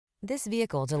This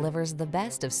vehicle delivers the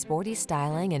best of sporty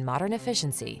styling and modern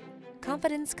efficiency.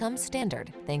 Confidence comes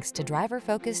standard thanks to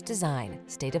driver-focused design,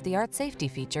 state-of-the-art safety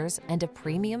features, and a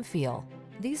premium feel.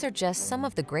 These are just some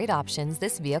of the great options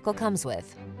this vehicle comes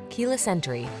with: keyless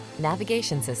entry,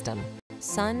 navigation system,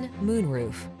 sun,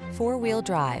 moonroof, four-wheel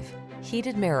drive,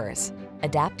 heated mirrors,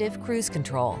 adaptive cruise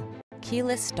control,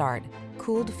 keyless start,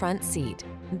 cooled front seat,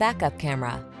 backup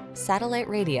camera, satellite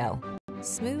radio.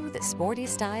 Smooth, sporty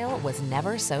style was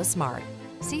never so smart.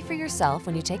 See for yourself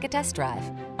when you take a test drive.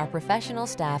 Our professional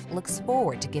staff looks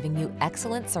forward to giving you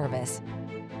excellent service.